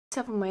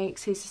7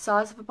 weeks, he's the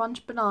size of a bunch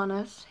of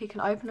bananas. He can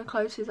open and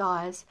close his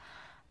eyes,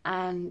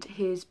 and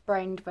his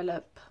brain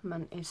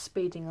development is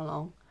speeding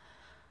along.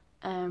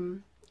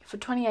 For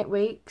 28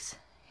 weeks,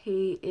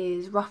 he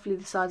is roughly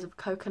the size of a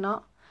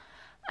coconut,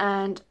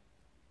 and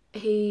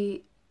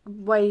he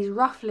weighs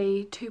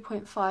roughly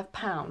 2.5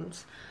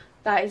 pounds.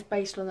 That is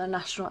based on the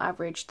national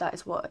average. That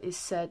is what is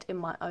said in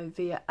my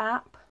Ovia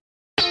app.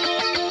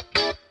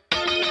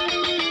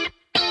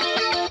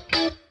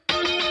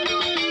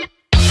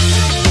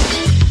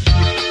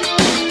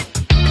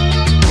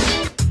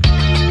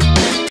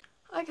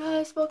 Hi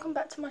guys, welcome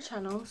back to my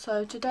channel.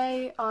 So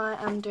today I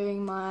am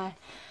doing my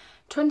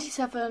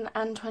 27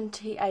 and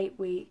 28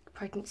 week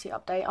pregnancy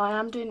update. I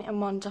am doing it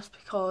in one just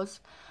because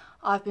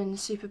I've been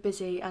super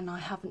busy and I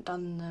haven't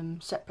done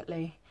them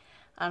separately,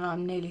 and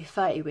I'm nearly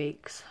 30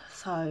 weeks,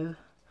 so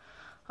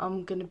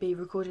I'm going to be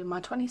recording my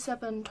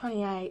 27,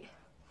 28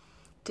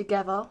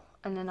 together,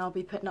 and then I'll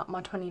be putting up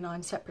my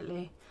 29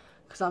 separately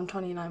because I'm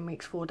 29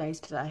 weeks 4 days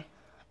today.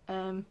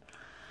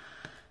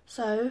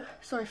 So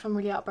sorry if I'm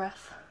really out of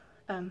breath.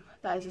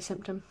 That is a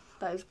symptom.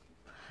 That is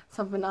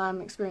something I'm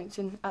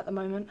experiencing at the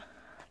moment.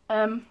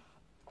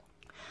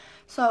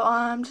 So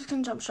I'm just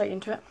going to jump straight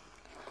into it.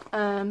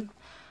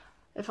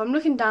 If I'm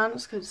looking down,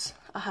 it's because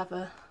I have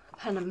a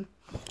pen and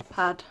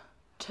pad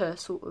to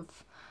sort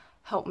of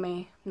help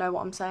me know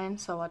what I'm saying,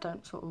 so I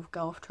don't sort of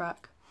go off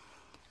track.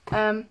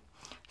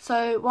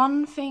 So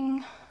one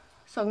thing,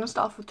 so I'm going to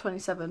start off with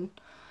 27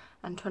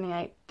 and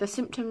 28. The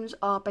symptoms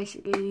are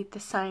basically the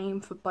same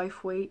for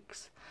both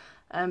weeks.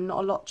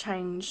 Not a lot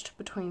changed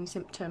between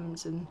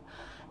symptoms and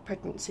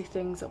pregnancy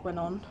things that went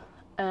on.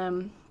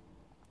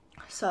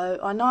 So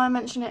I know I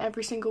mention it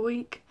every single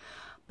week,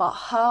 but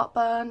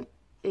heartburn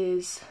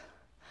is,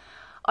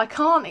 I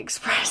can't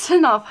express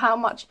enough how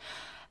much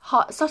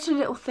such a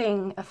little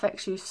thing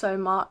affects you so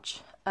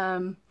much.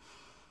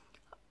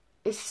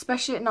 It's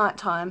especially at night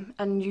time,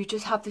 and you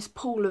just have this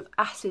pool of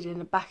acid in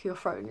the back of your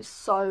throat, and it's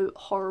so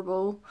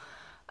horrible.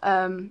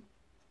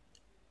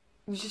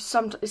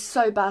 It's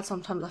so bad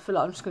sometimes I feel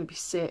like I'm just going to be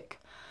sick.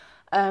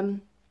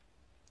 But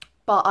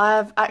I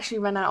have actually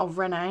run out of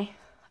Rene.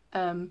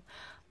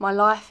 My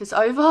life is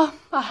over.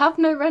 I have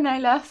no Rene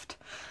left.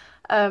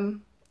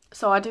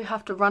 So I do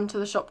have to run to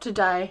the shop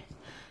today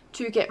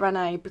to get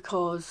Rene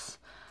because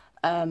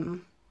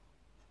that's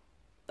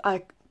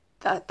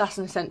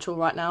an essential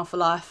right now for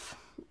life.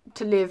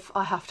 To live,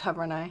 I have to have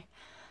Rene.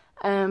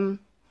 I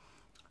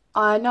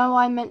know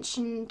I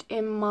mentioned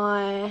in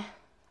my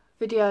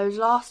videos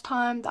last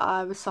time that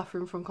I was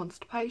suffering from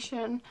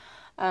constipation.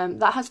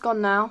 That has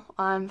gone now.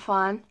 I'm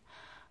fine.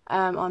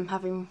 I'm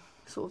having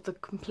sort of the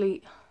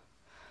complete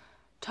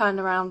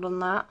turnaround on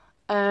that.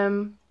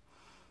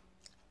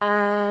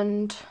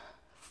 And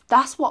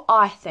that's what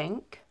I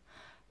think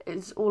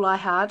is all I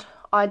had.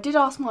 I did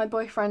ask my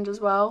boyfriend as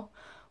well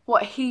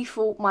what he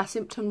thought my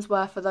symptoms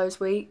were for those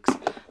weeks,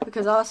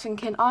 because I was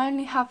thinking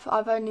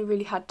I've only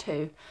really had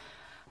 2.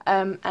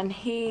 And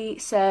he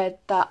said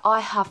that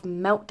I have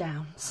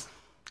meltdowns,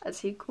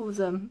 as he calls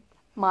them,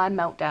 my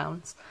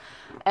meltdowns.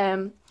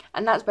 And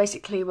that's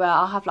basically where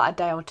I'll have like a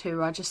day or two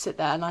where I just sit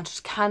there and I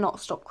just cannot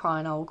stop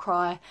crying. I will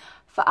cry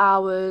for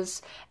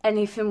hours.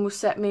 Anything will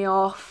set me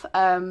off.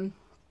 I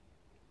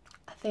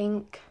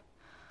think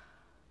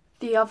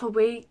the other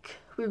week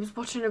we was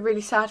watching a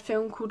really sad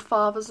film called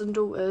Fathers and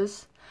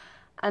Daughters,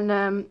 and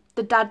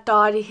the dad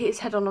died. He hit his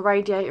head on a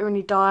radiator and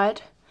he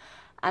died.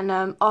 And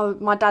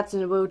my dad's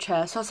in a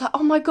wheelchair, so I was like,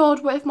 oh my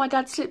god, what if my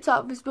dad slips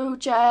out of his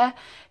wheelchair,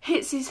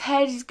 hits his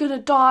head, he's gonna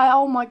die,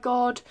 oh my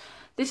god.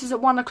 This is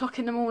at 1 o'clock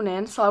in the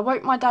morning, so I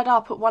woke my dad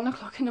up at 1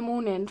 o'clock in the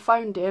morning,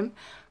 phoned him,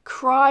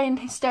 crying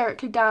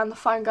hysterically down the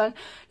phone going,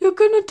 you're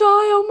gonna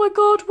die, oh my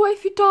god, what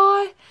if you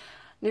die? And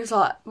he was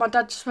like, my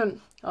dad just went,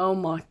 oh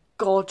my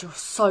god, you're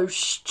so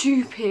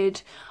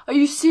stupid. Are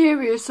you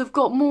serious? I've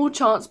got more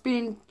chance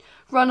being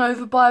run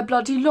over by a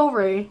bloody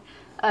lorry.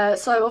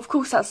 So of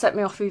course that set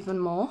me off even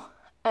more.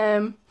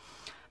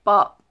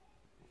 But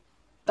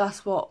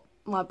that's what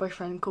my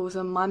boyfriend calls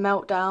them, my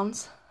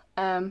meltdowns.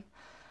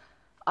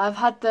 I've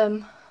had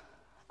them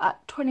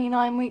at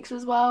 29 weeks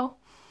as well.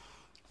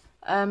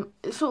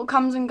 It sort of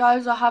comes and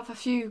goes. I have a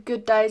few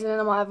good days and then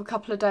I might have a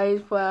couple of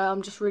days where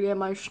I'm just really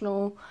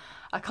emotional.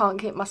 I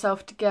can't keep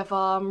myself together,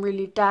 I'm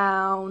really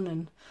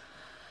down,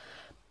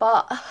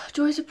 but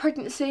joys of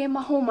pregnancy and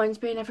my hormones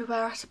being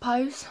everywhere, I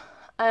suppose.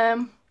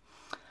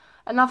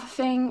 Another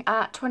thing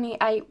at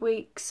 28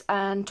 weeks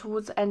and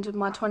towards the end of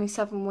my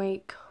 27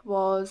 week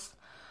was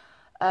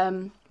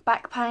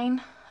back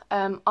pain.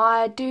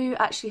 I do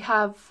actually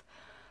have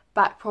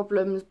back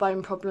problems,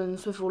 bone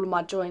problems with all of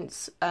my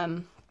joints.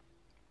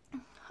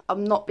 I've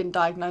not been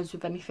diagnosed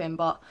with anything,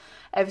 but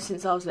ever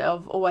since I was little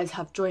I've always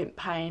had joint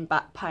pain,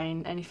 back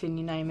pain, anything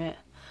you name it.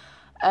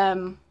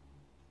 And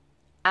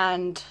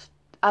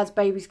as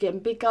baby's getting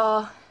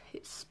bigger,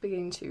 it's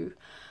beginning to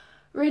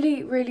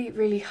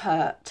really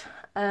hurt.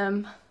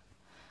 Oh,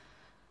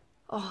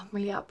 I'm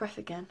really out of breath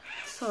again,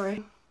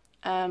 sorry.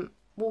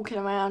 Walking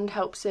around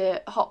helps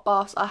it. Hot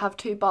baths, I have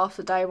 2 baths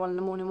a day, one in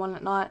the morning, one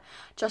at night,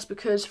 just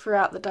because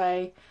throughout the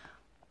day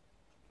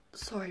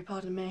sorry,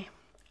 pardon me.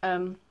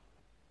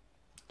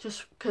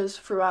 Just because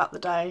throughout the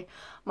day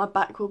my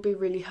back will be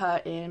really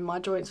hurting, my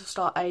joints will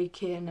start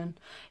aching, and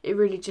it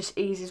really just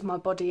eases my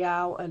body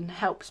out and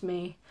helps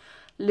me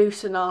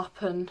loosen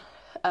up and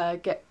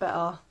get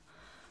better.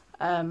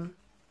 And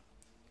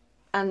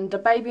the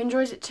baby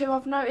enjoys it too,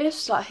 I've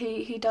noticed. Like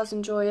he does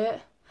enjoy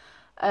it.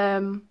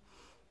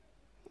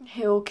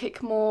 He'll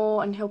kick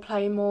more and he'll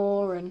play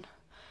more, and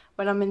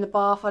when I'm in the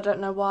bath, I don't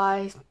know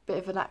why, he's a bit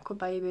of an aqua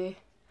baby.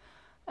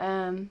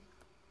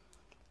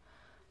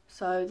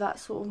 So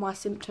that's sort of my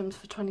symptoms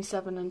for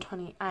 27 and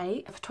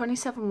 28. For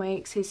 27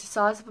 weeks, he's the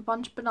size of a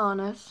bunch of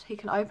bananas. He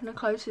can open and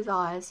close his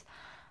eyes,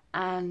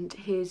 and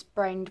his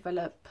brain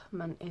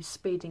development is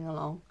speeding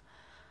along.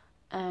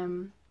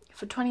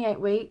 For 28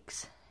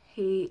 weeks,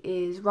 he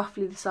is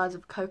roughly the size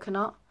of a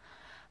coconut,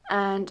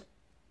 and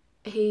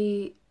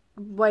he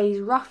weighs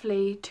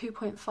roughly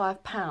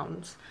 2.5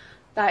 pounds.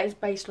 That is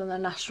based on the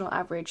national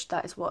average.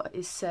 That is what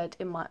is said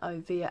in my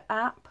Ovia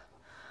app.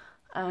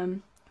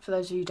 For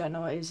those of you who don't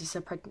know what it is, it's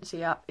a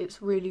pregnancy app.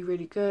 It's really,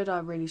 really good. I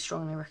really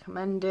strongly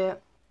recommend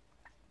it.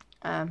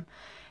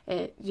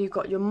 You've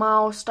got your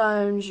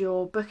milestones,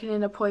 your booking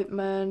in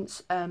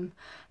appointments.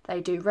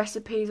 They do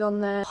recipes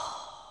on there.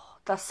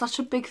 That's such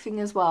a big thing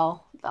as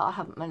well that I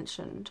haven't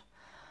mentioned.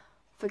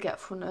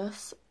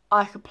 Forgetfulness.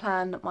 I could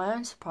plan my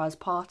own surprise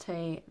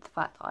party. The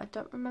fact that I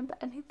don't remember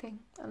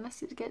anything.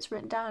 Unless it gets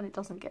written down, it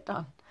doesn't get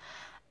done.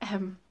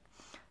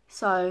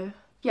 So,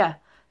 yeah.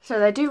 So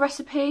they do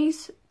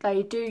recipes,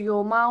 they do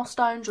your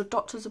milestones, your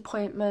doctor's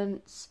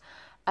appointments,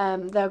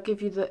 they'll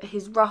give you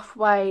his rough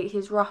weight,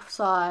 his rough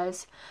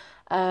size,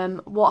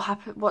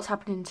 what's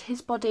happening to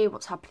his body,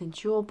 what's happening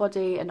to your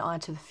body, an eye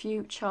to the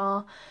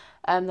future.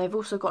 They've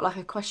also got like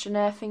a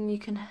questionnaire thing you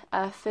can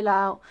fill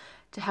out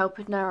to help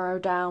it narrow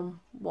down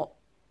what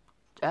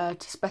to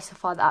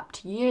specify the app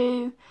to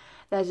you.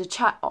 There's a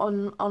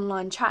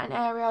online chatting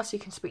area so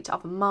you can speak to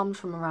other mums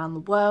from around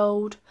the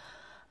world.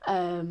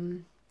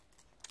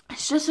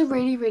 It's just a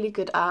really, really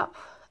good app,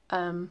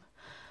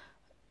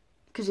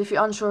 because if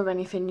you're unsure of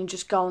anything, you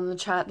just go on the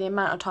chat. The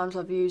amount of times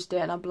I've used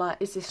it and I'm like,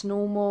 is this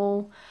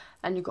normal?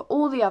 And you've got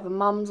all the other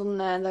mums on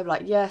there and they're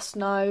like, yes,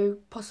 no,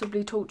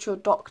 possibly talk to your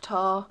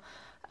doctor.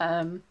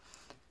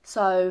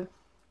 So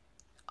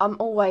I'm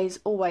always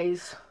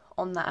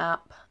on that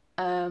app,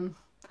 and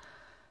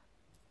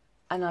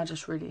I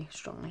just really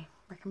strongly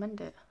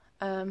recommend it.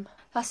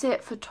 That's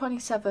it for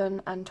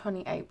 27 and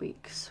 28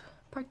 weeks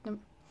pregnant.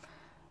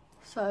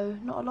 So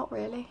not a lot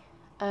really.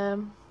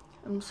 I'm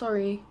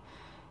sorry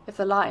if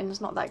the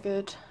lighting's not that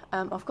good.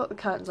 I've got the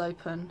curtains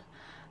open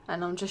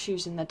and I'm just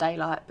using the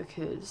daylight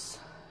because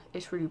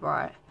it's really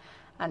bright,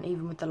 and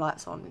even with the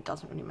lights on it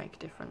doesn't really make a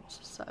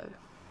difference. So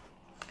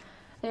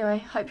anyway,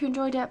 hope you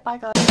enjoyed it. Bye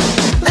guys.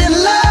 Then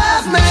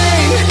love me.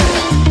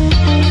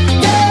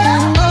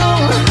 Yeah,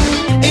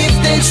 oh,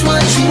 if that's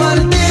what you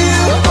want.